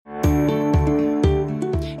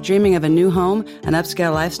Dreaming of a new home, an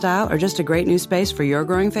upscale lifestyle, or just a great new space for your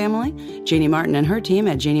growing family? Jeannie Martin and her team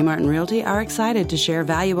at Jeannie Martin Realty are excited to share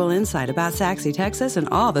valuable insight about Saxe, Texas and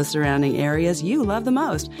all the surrounding areas you love the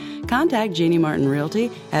most. Contact Jeannie Martin Realty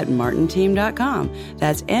at martinteam.com.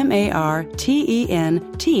 That's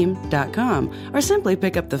MARTEN team.com. Or simply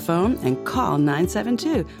pick up the phone and call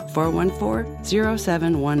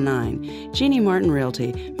 972-414-0719. Jeannie Martin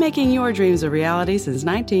Realty, making your dreams a reality since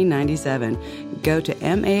 1997. Go to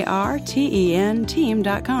MARTEN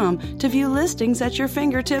team.com to view listings at your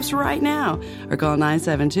fingertips right now, or call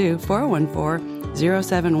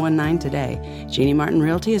 972-414-0719 today. Jeannie Martin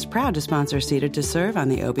Realty is proud to sponsor Seated to Serve on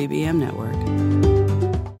the OBBM network.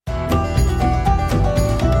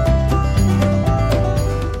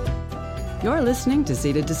 You're listening to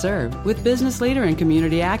Seated to Serve with business leader and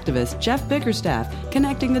community activist Jeff Bickerstaff,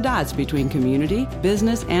 connecting the dots between community,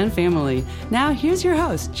 business, and family. Now, here's your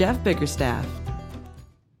host, Jeff Bickerstaff.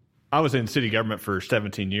 I was in city government for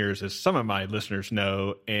 17 years, as some of my listeners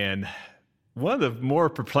know, and one of the more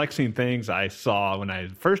perplexing things I saw when I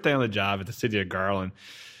first day on the job at the city of Garland,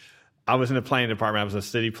 I was in the planning department. I was a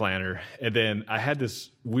city planner, and then I had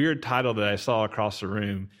this weird title that I saw across the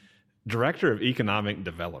room, Director of Economic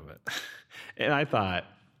Development. And I thought,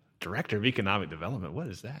 Director of Economic Development, what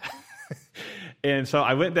is that? And so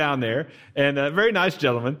I went down there, and a very nice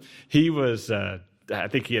gentleman. He was, I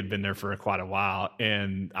think he had been there for quite a while,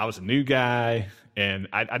 and I was a new guy, and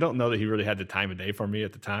I don't know that he really had the time of day for me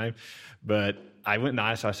at the time, but I went and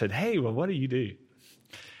asked, so I said, hey, well, what do you do?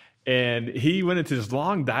 And he went into this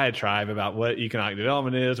long diatribe about what economic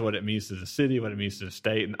development is, what it means to the city, what it means to the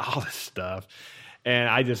state, and all this stuff. And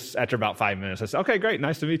I just, after about 5 minutes, I said, okay, great,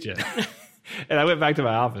 nice to meet you. And I went back to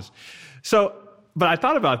my office. So, but I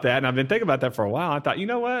thought about that, and I've been thinking about that for a while. I thought, you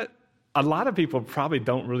know what? A lot of people probably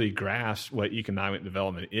don't really grasp what economic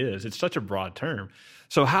development is. It's such a broad term.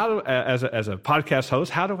 So how, as a podcast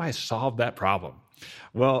host, how do I solve that problem?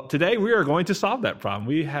 Well, today we are going to solve that problem.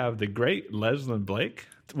 We have the great Leslyn Blake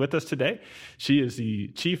with us today. She is the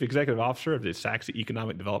Chief Executive Officer of the Saxe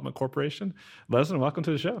Economic Development Corporation. Leslyn, welcome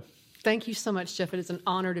to the show. Thank you so much, Jeff. It is an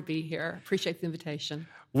honor to be here. Appreciate the invitation.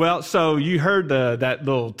 Well, so you heard that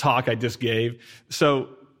little talk I just gave. So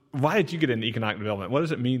why did you get into economic development? What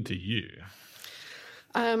does it mean to you?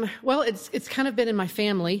 Well, it's kind of been in my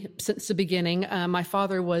family since the beginning. My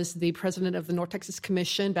father was the president of the North Texas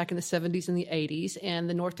Commission back in the 70s and the 80s, and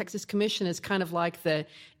the North Texas Commission is kind of like the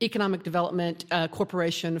economic development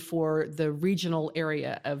corporation for the regional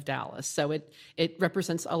area of Dallas. So it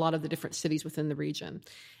represents a lot of the different cities within the region.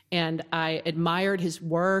 And I admired his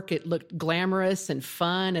work. It looked glamorous and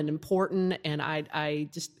fun and important, and I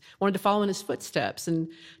just wanted to follow in his footsteps and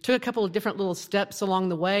took a couple of different little steps along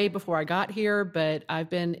the way before I got here, but I've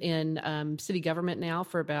been in city government now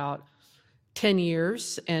for about 10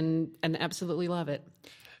 years and absolutely love it.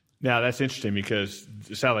 Now, that's interesting because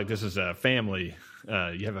it sounds like this is a family.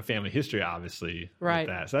 You have a family history, obviously, right, with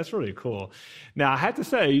that. So that's really cool. Now, I have to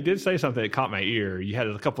say, you did say something that caught my ear. You had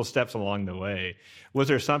a couple steps along the way. Was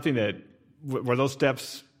there something that, were those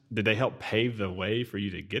steps, did they help pave the way for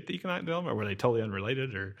you to get the economic development, or were they totally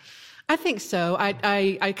unrelated? Or I think so.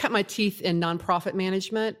 I cut my teeth in nonprofit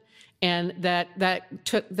management, and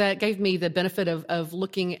that gave me the benefit of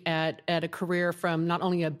looking at a career from not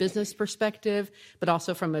only a business perspective, but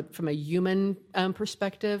also from a human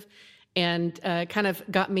perspective. And kind of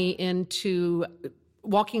got me into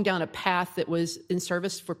walking down a path that was in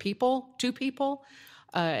service for people, to people.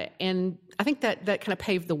 And I think that kind of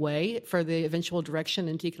paved the way for the eventual direction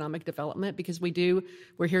into economic development, because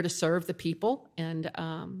we're here to serve the people. And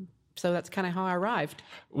so that's kind of how I arrived.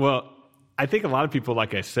 Well, I think a lot of people,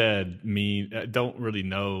 like I said, don't really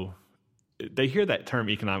know. They hear that term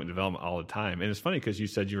economic development all the time. And it's funny because you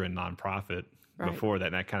said you were a nonprofit before that,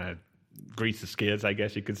 and that kind of grease the skids, I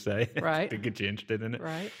guess you could say, right, to get you interested in it.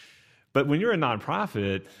 Right. But when you're a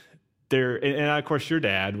nonprofit, and of course your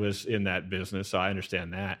dad was in that business, so I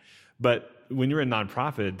understand that. But when you're a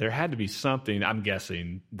nonprofit, there had to be something, I'm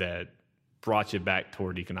guessing, that brought you back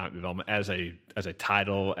toward economic development as a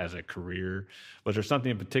title, as a career. Was there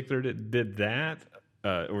something in particular that did that?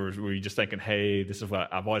 Or were you just thinking, hey, this is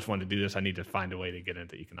what I've always wanted to do this, I need to find a way to get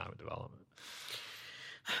into economic development?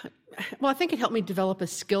 Well, I think it helped me develop a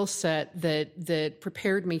skill set that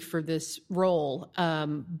prepared me for this role.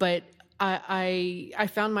 But I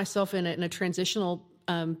found myself in a transitional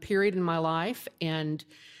period in my life and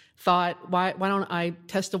thought, why don't I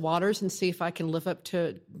test the waters and see if I can live up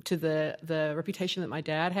to the reputation that my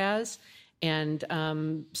dad has, and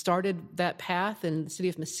started that path in the city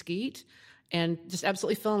of Mesquite, and just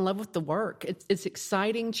absolutely fell in love with the work. It's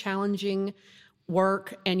exciting, challenging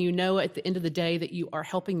work, and you know at the end of the day that you are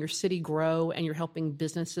helping your city grow and you're helping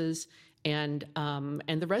businesses and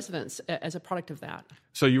the residents as a product of that.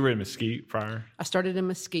 So you were in Mesquite prior? I started in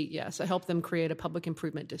Mesquite, yes. I helped them create a public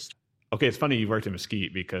improvement district. Okay, it's funny you worked in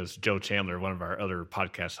Mesquite because Joe Chandler, one of our other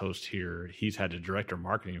podcast hosts here, he's had the director of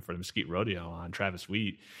marketing for the Mesquite Rodeo on, Travis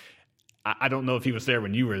Wheat. I don't know if he was there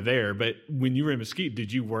when you were there, but when you were in Mesquite,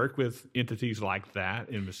 did you work with entities like that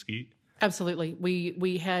in Mesquite? Absolutely.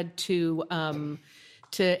 We had to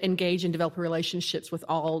engage in develop relationships with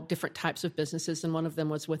all different types of businesses, and one of them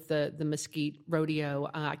was with the Mesquite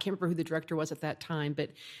Rodeo. I can't remember who the director was at that time,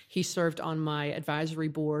 but he served on my advisory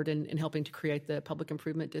board in helping to create the public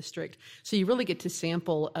improvement district. So you really get to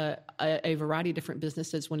sample a variety of different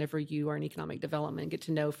businesses whenever you are in economic development, and get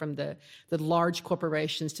to know from the large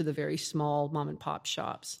corporations to the very small mom and pop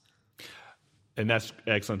shops. And that's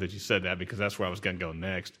excellent that you said that, because that's where I was going to go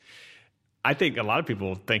next. I think a lot of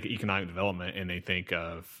people think economic development and they think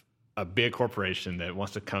of a big corporation that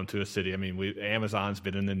wants to come to a city. I mean, Amazon's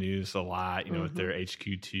been in the news a lot, with their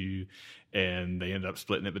HQ2, and they ended up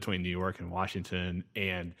splitting it between New York and Washington.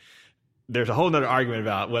 And there's a whole nother argument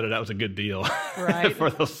about whether that was a good deal for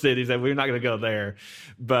those cities, and we're not going to go there.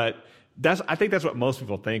 But I think that's what most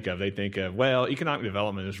people think of. They think of, well, economic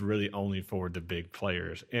development is really only for the big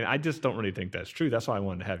players. And I just don't really think that's true. That's why I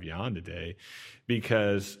wanted to have you on today,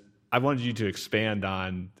 because I wanted you to expand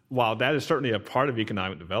on, while that is certainly a part of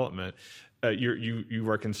economic development, you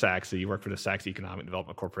work in SACSI, you work for the SACSI Economic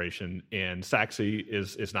Development Corporation, and SACSI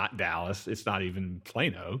is not Dallas, it's not even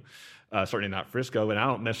Plano, certainly not Frisco, and I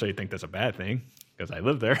don't necessarily think that's a bad thing, because I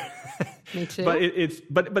live there. Me too.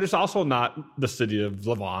 But it's also not the city of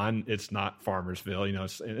Lavon, it's not Farmersville,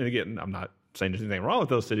 and again, I'm not saying there's anything wrong with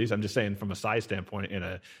those cities, I'm just saying from a size standpoint and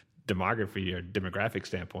a demography or demographic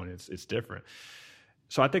standpoint, it's different.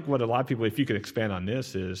 So I think what a lot of people, if you could expand on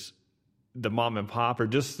this, is the mom and pop, or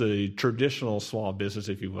just the traditional small business,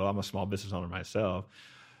 if you will. I'm a small business owner myself.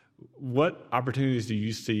 What opportunities do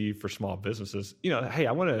you see for small businesses? Hey,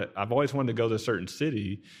 I've always wanted to go to a certain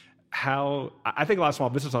city. I think a lot of small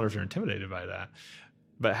business owners are intimidated by that.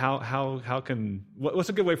 But what's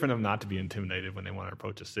a good way for them not to be intimidated when they want to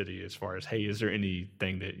approach a city, as far as, hey, is there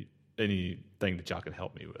anything that y'all can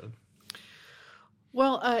help me with?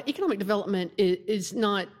 Well, economic development is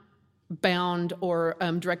not bound or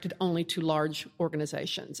directed only to large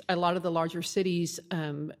organizations. A lot of the larger cities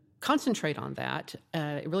concentrate on that.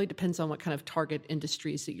 It really depends on what kind of target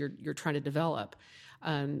industries that you're trying to develop.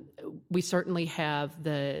 We certainly have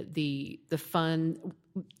the fund.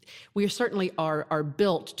 We certainly are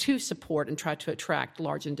built to support and try to attract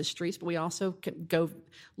large industries, but we also can go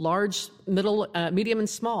large, middle, medium, and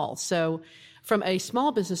small. So, from a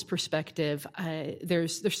small business perspective,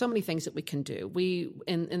 there's so many things that we can do. We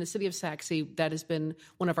in the city of SACSI, that has been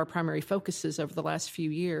one of our primary focuses over the last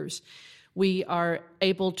few years. We are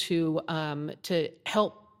able to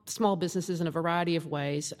help small businesses in a variety of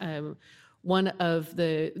ways. One of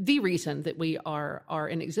the reason that we are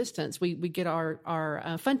in existence, we get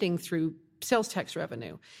our funding through sales tax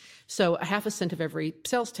revenue. So 0.5 cent of every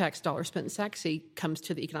sales tax dollar spent in SACSI comes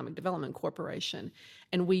to the Economic Development Corporation.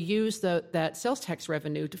 And we use that sales tax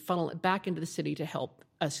revenue to funnel it back into the city to help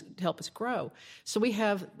us grow. So we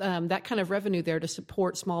have that kind of revenue there to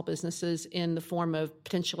support small businesses in the form of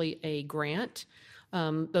potentially a grant.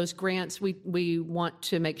 Those grants, we want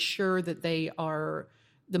to make sure that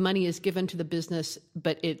the money is given to the business,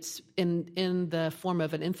 but it's in the form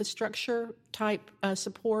of an infrastructure type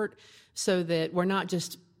support, so that we're not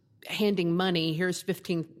just handing money, here's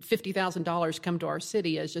 $50,000 come to our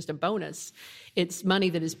city as just a bonus. It's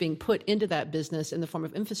money that is being put into that business in the form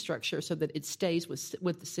of infrastructure, so that it stays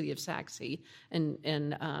with the city of SACSI and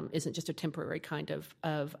isn't just a temporary kind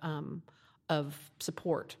of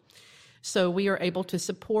support. So we are able to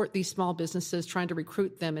support these small businesses, trying to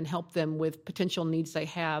recruit them and help them with potential needs they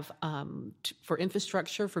have for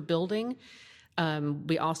infrastructure, for building.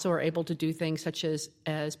 We also are able to do things such as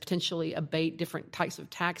potentially abate different types of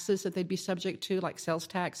taxes that they'd be subject to, like sales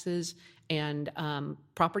taxes and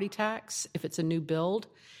property tax if it's a new build.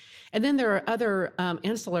 And then there are other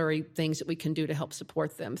ancillary things that we can do to help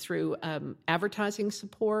support them through advertising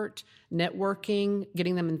support, networking,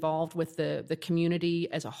 getting them involved with the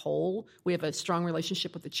community as a whole. We have a strong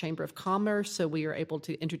relationship with the Chamber of Commerce, so we are able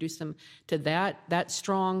to introduce them to that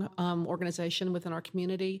strong organization within our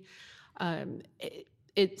community.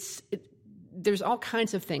 There's all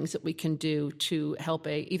kinds of things that we can do to help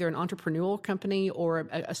either an entrepreneurial company or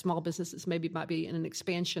a small business that might be in an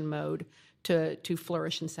expansion mode to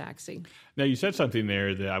flourish in SACSI. Now, you said something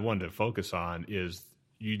there that I wanted to focus on is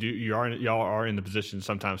y'all are in the position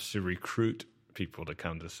sometimes to recruit people to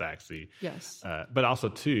come to Sachse. Yes. But also,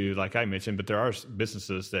 too, like I mentioned, but there are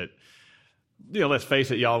businesses that, let's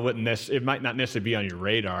face it, y'all it might not necessarily be on your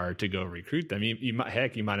radar to go recruit them. You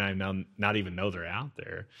might not even know they're out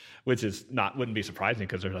there, which wouldn't be surprising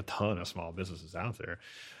because there's a ton of small businesses out there.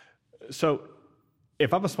 So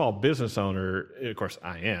if I'm a small business owner, of course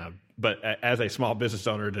I am, but as a small business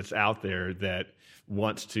owner that's out there that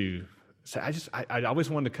wants to say, I always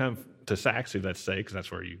wanted to come to Sachse, let's say, because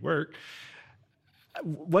that's where you work.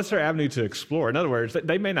 What's their avenue to explore? In other words,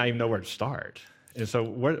 they may not even know where to start. And so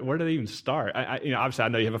where do they even start? Obviously I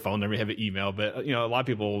know you have a phone number, you have an email, but a lot of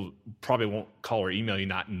people probably won't call or email you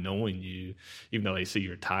not knowing you, even though they see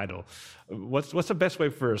your title. What's the best way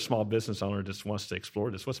for a small business owner that wants to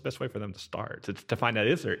explore this? What's the best way for them to start to find out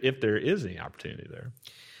if there is any opportunity there?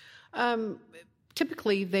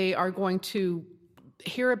 Typically, they are going to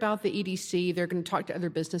hear about the EDC. They're going to talk to other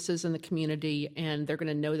businesses in the community, and they're going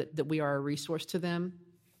to know that we are a resource to them.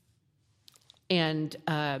 And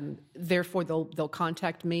therefore, they'll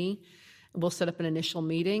contact me. We'll set up an initial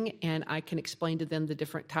meeting, and I can explain to them the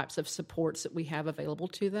different types of supports that we have available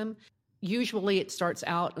to them. Usually, it starts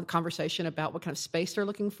out a conversation about what kind of space they're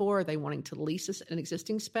looking for. Are they wanting to lease an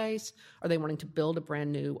existing space? Are they wanting to build a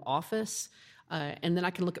brand new office? And then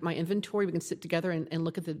I can look at my inventory. We can sit together and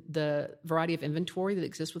look at the variety of inventory that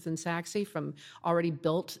exists within Sachse, from already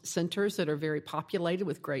built centers that are very populated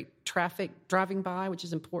with great traffic driving by, which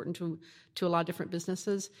is important to a lot of different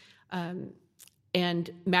businesses, and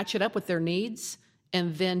match it up with their needs,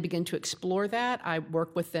 and then begin to explore that. I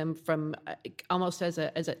work with them from almost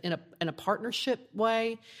in a partnership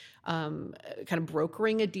way. Kind of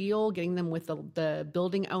brokering a deal, getting them with the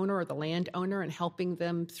building owner or the land owner and helping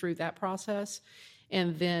them through that process.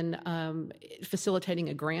 And then facilitating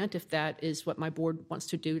a grant if that is what my board wants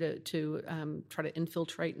to do to try to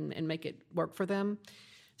infiltrate and make it work for them.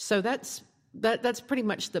 So that's pretty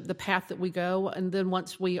much the path that we go. And then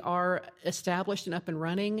once we are established and up and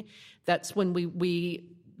running, that's when we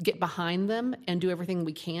get behind them and do everything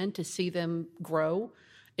we can to see them grow.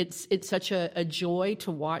 It's such a joy to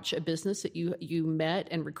watch a business that you met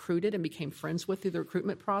and recruited and became friends with through the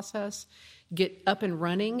recruitment process get up and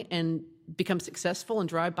running and become successful and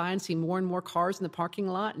drive by and see more and more cars in the parking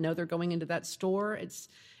lot, know they're going into that store. It's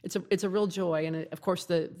a real joy, and of course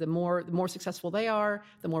the more successful they are,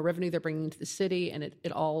 the more revenue they're bringing into the city, and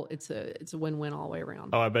it's a win-win all the way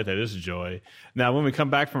around. Oh, I bet that is joy. Now, when we come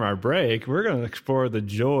back from our break, we're going to explore the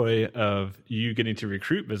joy of you getting to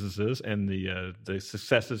recruit businesses and the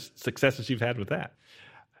successes you've had with that.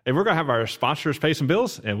 And we're going to have our sponsors pay some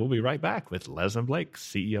bills, and we'll be right back with Leslyn Blake,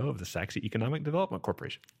 CEO of the Sachse Economic Development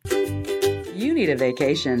Corporation. You need a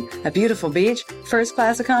vacation, a beautiful beach,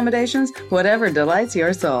 first-class accommodations, whatever delights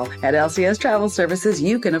your soul. At LCS Travel Services,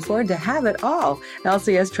 you can afford to have it all.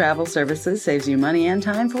 LCS Travel Services saves you money and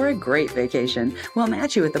time for a great vacation. We'll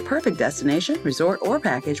match you with the perfect destination, resort, or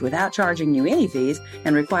package without charging you any fees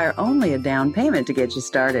and require only a down payment to get you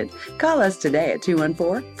started. Call us today at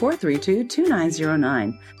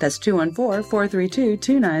 214-432-2909. That's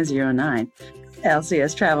 214-432-2909.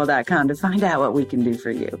 LCStravel.com to find out what we can do for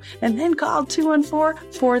you. And then call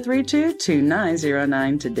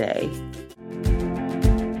 214-432-2909 today.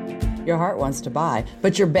 Your heart wants to buy,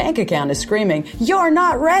 but your bank account is screaming, "You're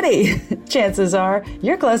not ready!" Chances are,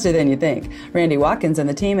 you're closer than you think. Randy Watkins and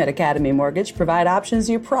the team at Academy Mortgage provide options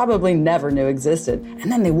you probably never knew existed,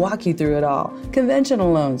 and then they walk you through it all.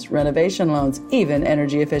 Conventional loans, renovation loans, even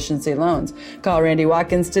energy efficiency loans. Call Randy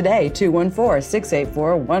Watkins today,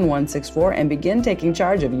 214-684-1164, and begin taking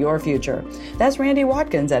charge of your future. That's Randy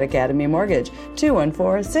Watkins at Academy Mortgage,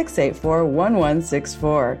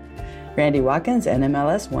 214-684-1164. Randy Watkins,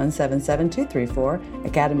 NMLS 177234,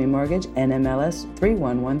 Academy Mortgage, NMLS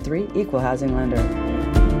 3113, Equal Housing Lender.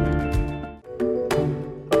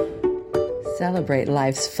 Celebrate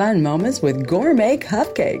life's fun moments with gourmet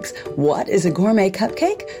cupcakes. What is a gourmet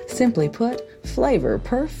cupcake? Simply put, flavor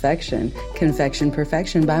perfection. Confection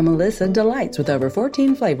Perfection by Melissa delights with over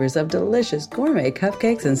 14 flavors of delicious gourmet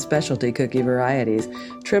cupcakes and specialty cookie varieties.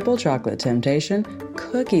 Triple chocolate temptation,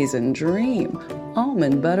 cookies and dream,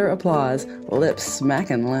 almond butter applause, lips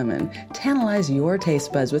smacking lemon. Tantalize your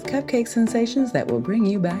taste buds with cupcake sensations that will bring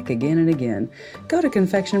you back again and again. Go to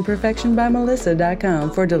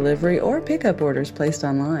confectionperfectionbymelissa.com for delivery or pickup orders placed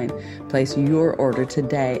online. Place your order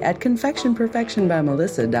today at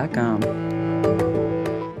confectionperfectionbymelissa.com.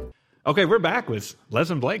 Okay, we're back with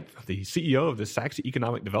Leslyn Blake, the CEO of the Sachse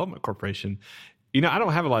Economic Development Corporation. I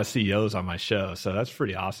don't have a lot of CEOs on my show, so that's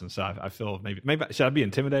pretty awesome. So I feel maybe should I be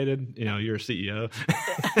intimidated? You're a CEO.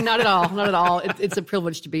 Not at all. Not at all. It's a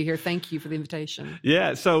privilege to be here. Thank you for the invitation.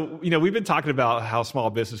 Yeah. So, we've been talking about how small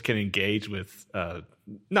business can engage with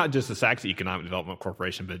not just the Sachse Economic Development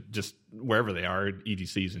Corporation, but just wherever they are,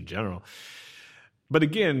 EDCs in general. But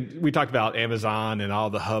again, we talked about Amazon and all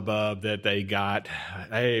the hubbub that they got.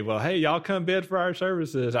 Hey, y'all come bid for our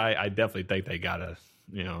services. I definitely think they got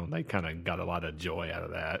they kind of got a lot of joy out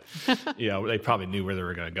of that. They probably knew where they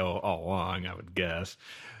were going to go all along, I would guess.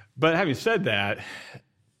 But having said that,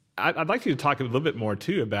 I'd like you to talk a little bit more,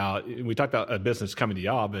 too, about, we talked about a business coming to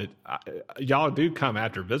y'all, but y'all do come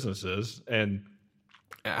after businesses. And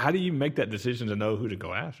how do you make that decision to know who to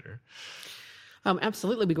go after?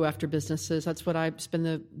 Absolutely, we go after businesses. That's what I spend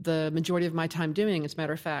the majority of my time doing, as a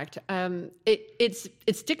matter of fact.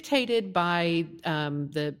 It's dictated by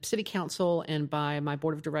the city council and by my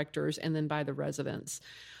board of directors, and then by the residents.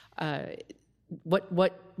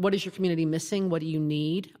 What is your community missing? What do you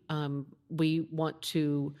need? We want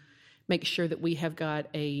to make sure that we have got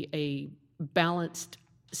a balanced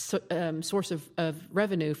source of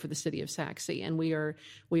revenue for the city of Sachse, and we are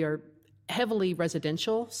heavily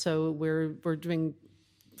residential, so we're doing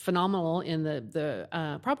phenomenal in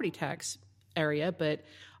the property tax area, but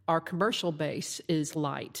our commercial base is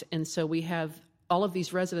light, and so we have all of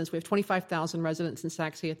these residents. We have 25,000 residents in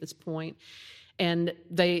Sachse at this point, and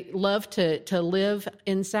they love to live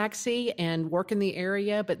in Sachse and work in the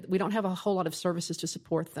area, but we don't have a whole lot of services to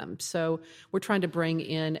support them. So we're trying to bring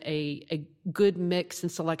in a good mix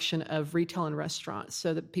and selection of retail and restaurants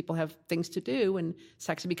so that people have things to do and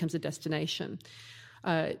Sachse becomes a destination.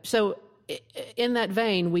 So in that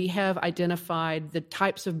vein, we have identified the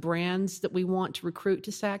types of brands that we want to recruit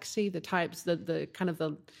to Sachse, the types,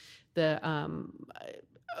 the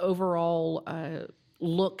overall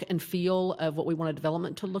look and feel of what we want a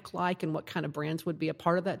development to look like and what kind of brands would be a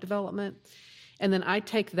part of that development. And then I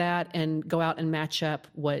take that and go out and match up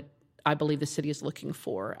what I believe the city is looking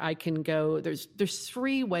for. I can go, there's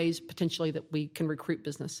three ways potentially that we can recruit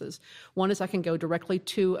businesses. One is I can go directly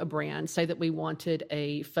to a brand, say that we wanted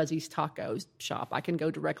a Fuzzy's Taco shop. I can go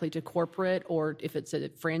directly to corporate, or if it's a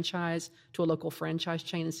franchise, to a local franchise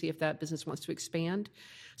chain and see if that business wants to expand.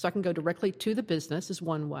 So I can go directly to the business is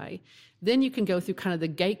one way. Then you can go through kind of the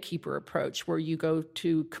gatekeeper approach where you go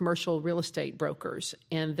to commercial real estate brokers,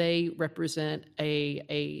 and they represent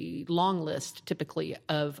a long list typically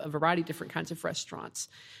of a variety of different kinds of restaurants.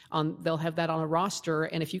 They'll have that on a roster,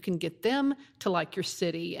 and if you can get them to like your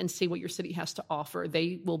city and see what your city has to offer,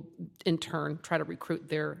 they will in turn try to recruit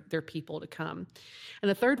their people to come. And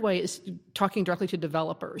the third way is talking directly to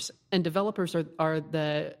developers, and developers are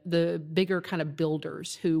the bigger kind of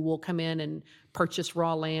builders who will come in and purchase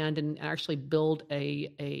raw land and actually build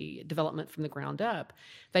a development from the ground up.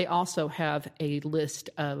 They also have a list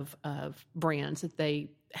of brands that they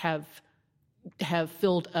have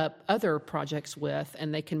filled up other projects with,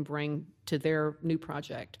 and they can bring to their new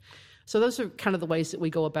project. So those are kind of the ways that we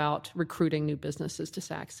go about recruiting new businesses to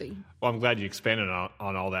Sachse. Well, I'm glad you expanded on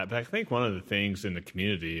all that. But I think one of the things in the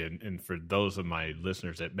community, and for those of my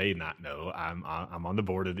listeners that may not know, I'm on the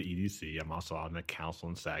board of the EDC. I'm also on the council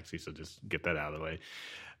in Sachse, so just get that out of the way.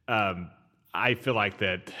 I feel like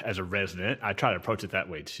that as a resident, I try to approach it that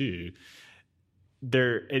way too.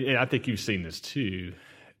 And I think you've seen this too.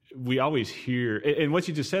 We always hear, and what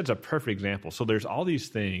you just said is a perfect example. So there's all these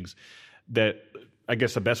things that, I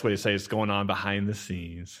guess the best way to say it's going on behind the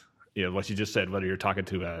scenes. What you just said, whether you're talking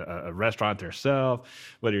to a restaurant themselves,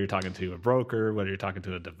 whether you're talking to a broker, whether you're talking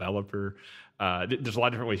to a developer, there's a lot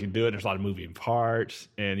of different ways you can do it. There's a lot of moving parts.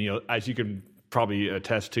 And, as you can probably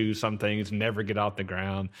attest to, some things never get off the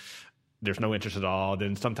ground. There's no interest at all.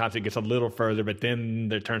 Then sometimes it gets a little further, but then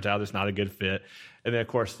it turns out it's not a good fit. And then, of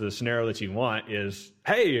course, the scenario that you want is,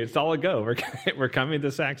 hey, it's all a go. We're coming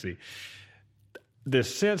to Sachse. The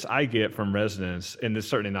sense I get from residents, and it's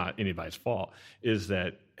certainly not anybody's fault, is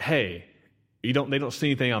that, hey, they don't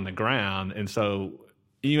see anything on the ground, and so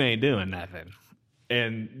you ain't doing nothing.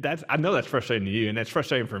 And I know that's frustrating to you, and that's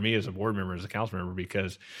frustrating for me as a board member, as a council member,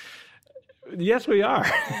 because yes, we are.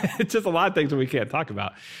 It's just a lot of things that we can't talk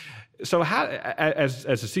about. So how, as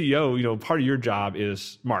a CEO, part of your job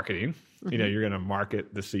is marketing. Mm-hmm. You're going to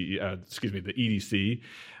market the EDC,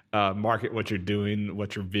 market what you're doing,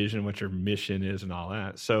 what your vision, what your mission is, and all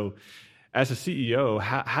that. So, as a CEO,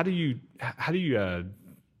 how do you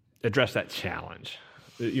address that challenge?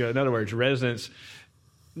 In other words, residents,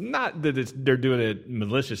 not that they're doing it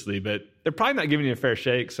maliciously, but they're probably not giving you a fair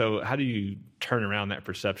shake. So, how do you turn around that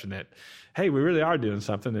perception that, hey, we really are doing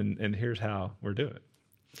something, and here's how we're doing it?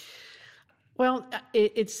 Well,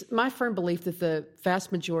 it's my firm belief that the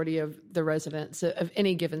vast majority of the residents of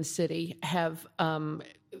any given city have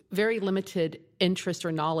very limited interest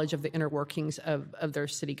or knowledge of the inner workings of their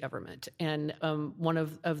city government. And one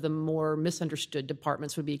of the more misunderstood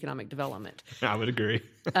departments would be economic development. I would agree.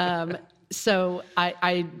 So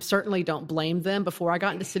I certainly don't blame them. Before I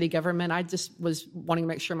got into city government, I just was wanting to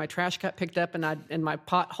make sure my trash got picked up and my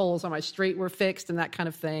potholes on my street were fixed and that kind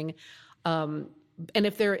of thing. And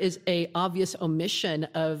if there is a obvious omission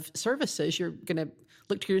of services, you're going to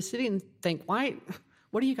look to your city and think, why?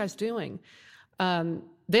 What are you guys doing?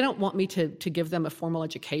 They don't want me to give them a formal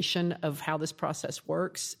education of how this process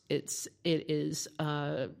works. It is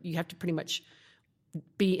you have to pretty much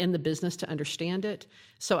be in the business to understand it.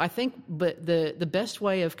 So I think, but the best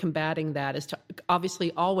way of combating that is to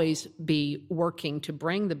obviously always be working to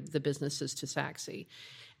bring the businesses to SACSI,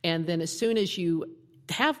 and then as soon as you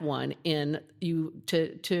have one in you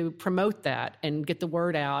to promote that and get the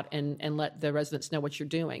word out and let the residents know what you're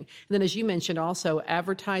doing. And then, as you mentioned, also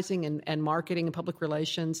advertising and marketing and public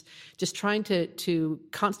relations, just trying to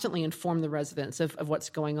constantly inform the residents of what's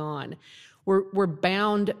going on. We're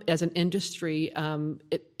bound as an industry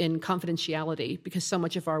in confidentiality because so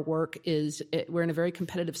much of our work we're in a very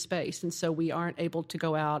competitive space, and so we aren't able to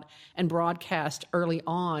go out and broadcast early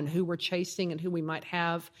on who we're chasing and who we might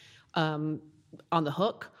have on the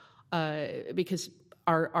hook, because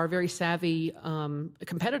our very savvy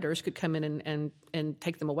competitors could come in and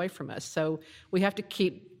take them away from us. So we have to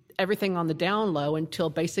keep everything on the down low until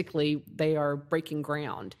basically they are breaking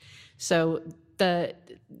ground. So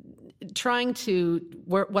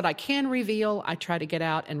what I can reveal, I try to get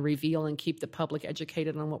out and reveal and keep the public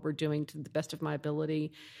educated on what we're doing to the best of my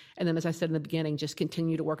ability. And then, as I said in the beginning, just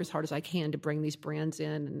continue to work as hard as I can to bring these brands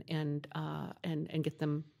in and get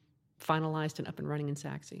them finalized and up and running in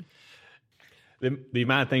SACSI. The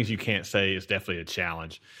amount of things you can't say is definitely a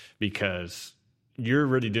challenge because you're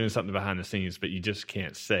really doing something behind the scenes, but you just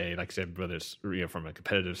can't say, like I said, whether it's from a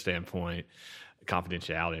competitive standpoint,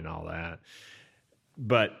 confidentiality and all that.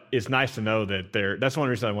 But it's nice to know that that's one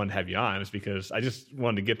reason I wanted to have you on, is because I just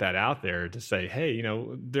wanted to get that out there to say, hey,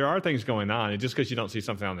 there are things going on. And just because you don't see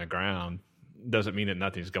something on the ground doesn't mean that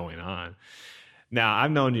nothing's going on. Now,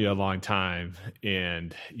 I've known you a long time,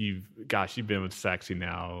 and you've been with SACSI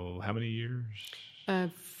now how many years?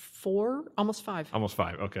 4, almost 5. Almost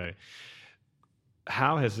 5, okay.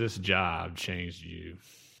 How has this job changed you?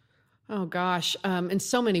 Oh, gosh. In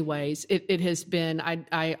so many ways, it has been,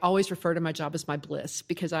 I always refer to my job as my bliss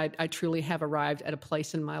because I truly have arrived at a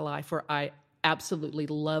place in my life where I absolutely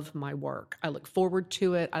love my work. I look forward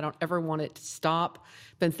to it. I don't ever want it to stop.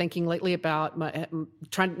 Been thinking lately about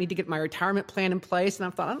need to get my retirement plan in place, and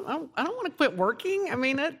I've thought I don't want to quit working. I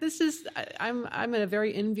mean, I'm in a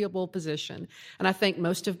very enviable position, and I think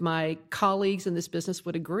most of my colleagues in this business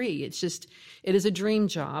would agree. It is a dream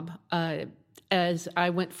job. As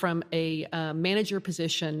I went from a manager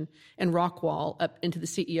position in Rockwall up into the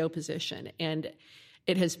CEO position, and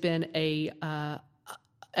it has been an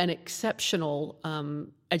exceptional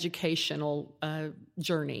educational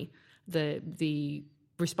journey. The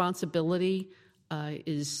responsibility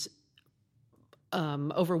is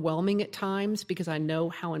overwhelming at times because I know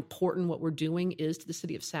how important what we're doing is to the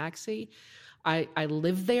city of SACSI. I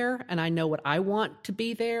live there, and I know what I want to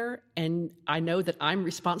be there, and I know that I'm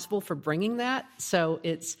responsible for bringing that. So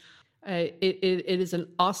it is an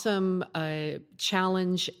awesome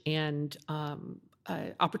challenge and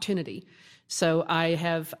opportunity. So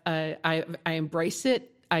I embrace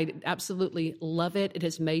it. I absolutely love it. It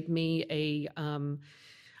has made me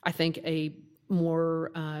I think a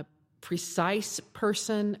more precise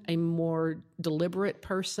person, a more deliberate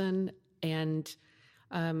person, and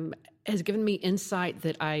has given me insight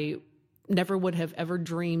that I never would have ever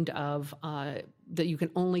dreamed of, that you can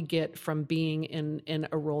only get from being in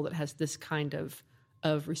a role that has this kind of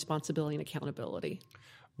responsibility and accountability.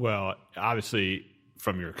 Well, obviously,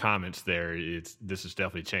 from your comments there, this has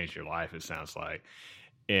definitely changed your life, it sounds like.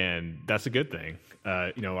 And that's a good thing.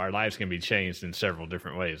 Our lives can be changed in several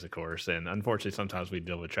different ways, of course. And unfortunately, sometimes we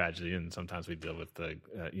deal with tragedy and sometimes we deal with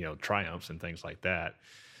triumphs and things like that.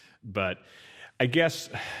 But I guess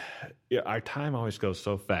our time always goes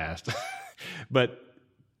so fast. But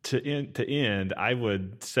to end, I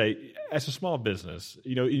would say, as a small business,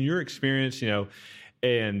 in your experience,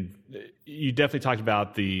 and you definitely talked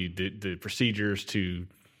about the procedures to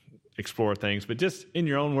explore things, but just in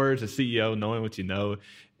your own words, as CEO, knowing what you know,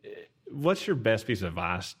 what's your best piece of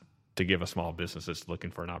advice to give a small business that's looking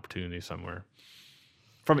for an opportunity somewhere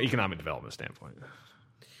from an economic development standpoint?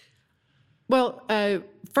 Well,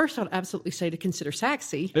 first, I'd absolutely say to consider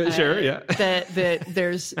Sachse. Sure, yeah. that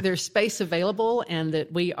there's space available, and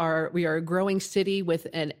that we are a growing city with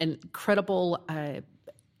an incredible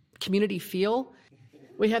community feel.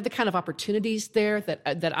 We have the kind of opportunities there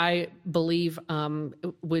that I believe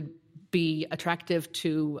would be attractive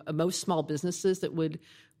to most small businesses that would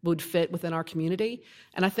fit within our community.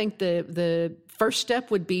 And I think the first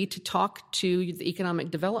step would be to talk to the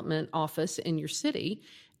Economic Development Office in your city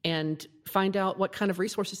and find out what kind of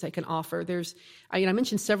resources they can offer. I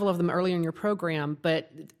mentioned several of them earlier in your program,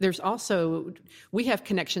 but there's also, we have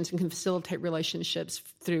connections and can facilitate relationships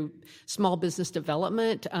through small business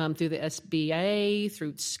development, through the SBA,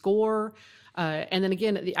 through SCORE. And then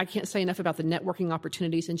again, I can't say enough about the networking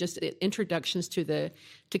opportunities and just introductions to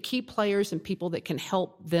key players and people that can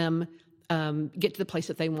help them get to the place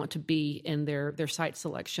that they want to be in their site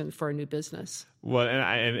selection for a new business. Well,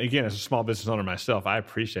 and again, as a small business owner myself, I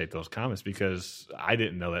appreciate those comments because I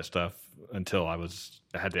didn't know that stuff until I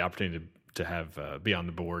had the opportunity to have be on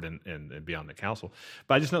the board and be on the council.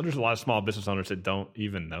 But I just know there's a lot of small business owners that don't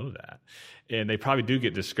even know that, and they probably do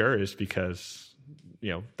get discouraged because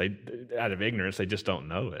they out of ignorance they just don't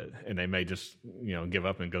know it, and they may just give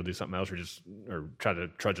up and go do something else or try to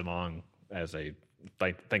trudge along as they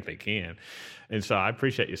think they can. And so I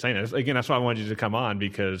appreciate you saying that. Again, that's why I wanted you to come on,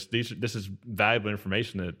 because this is valuable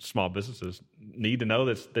information that small businesses need to know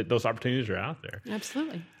that those opportunities are out there.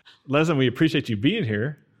 Absolutely. Leslie, we appreciate you being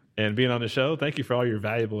here and being on the show. Thank you for all your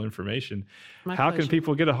valuable information. How can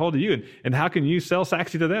people get a hold of you, and how can you sell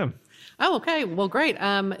Sachse to them? Oh, okay. Well, great.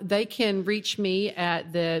 They can reach me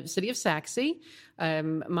at the City of Sachse.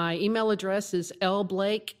 My email address is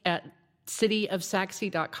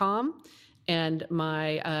lblake@cityofsachse.com. And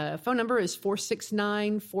my phone number is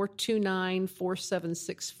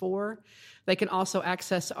 469-429-4764. They can also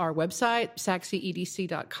access our website,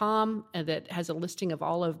 sachseedc.com, and that has a listing of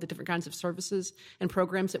all of the different kinds of services and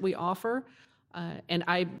programs that we offer. And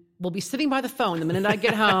I will be sitting by the phone the minute I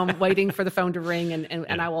get home, waiting for the phone to ring,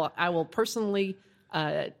 and I will personally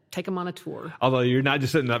take them on a tour. Although you're not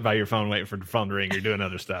just sitting up by your phone waiting for the phone to ring, you're doing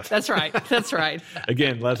other stuff. That's right. That's right.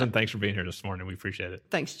 Again, Leslie, thanks for being here this morning. We appreciate it.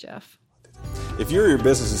 Thanks, Jeff. If you or your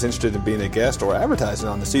business is interested in being a guest or advertising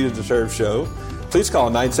on the Seated to Serve show, please call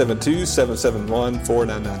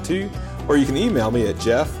 972-771-4992, or you can email me at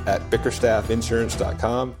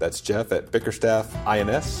jeff@bickerstaffinsurance.com. That's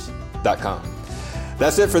jeff@bickerstaffins.com.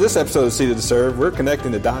 That's it for this episode of Seated to Serve. We're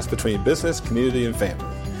connecting the dots between business, community, and family.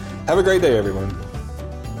 Have a great day, everyone.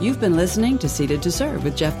 You've been listening to Seated to Serve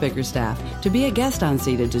with Jeff Bickerstaff. To be a guest on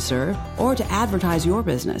Seated to Serve or to advertise your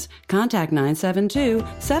business, contact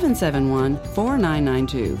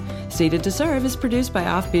 972-771-4992. Seated to Serve is produced by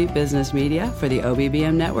Offbeat Business Media for the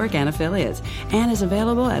OBBM Network and affiliates and is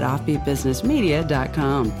available at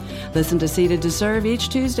offbeatbusinessmedia.com. Listen to Seated to Serve each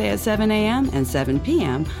Tuesday at 7 a.m. and 7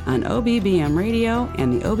 p.m. on OBBM Radio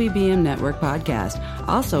and the OBBM Network podcast.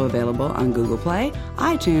 Also available on Google Play,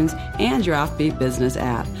 iTunes, and your Offbeat Business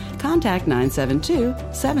app. Contact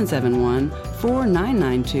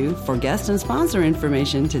 972-771-4992 for guest and sponsor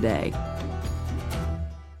information today.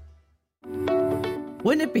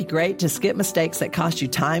 Wouldn't it be great to skip mistakes that cost you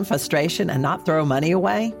time, frustration, and not throw money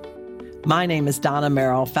away? My name is Donna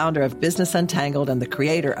Merrill, founder of Business Untangled and the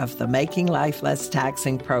creator of the Making Life Less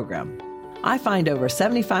Taxing program. I find over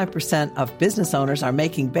 75% of business owners are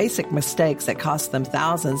making basic mistakes that cost them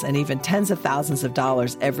thousands and even tens of thousands of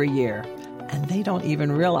dollars every year, and they don't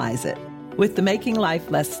even realize it. With the Making Life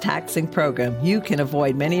Less Taxing program, you can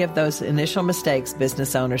avoid many of those initial mistakes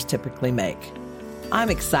business owners typically make. I'm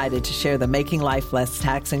excited to share the Making Life Less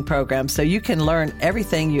Taxing program so you can learn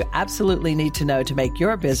everything you absolutely need to know to make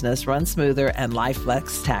your business run smoother and life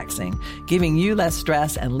less taxing, giving you less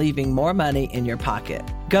stress and leaving more money in your pocket.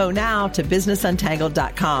 Go now to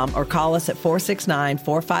businessuntangled.com or call us at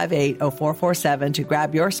 469-458-0447 to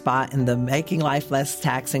grab your spot in the Making Life Less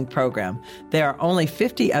Taxing program. There are only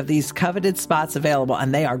 50 of these coveted spots available,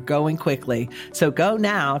 and they are going quickly. So go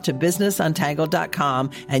now to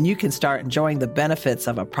businessuntangled.com and you can start enjoying the benefits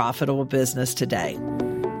of a profitable business today.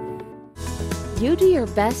 You do your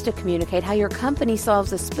best to communicate how your company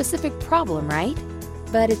solves a specific problem, right?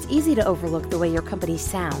 But it's easy to overlook the way your company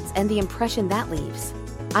sounds and the impression that leaves.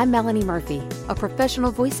 I'm Melanie Murphy, a professional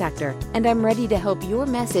voice actor, and I'm ready to help your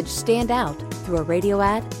message stand out through a radio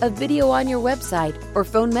ad, a video on your website, or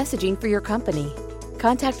phone messaging for your company.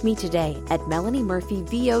 Contact me today at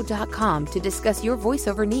melaniemurphyvo.com to discuss your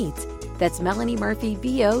voiceover needs. That's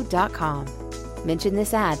melaniemurphyvo.com. Mention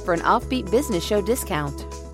this ad for an Offbeat Business Show discount.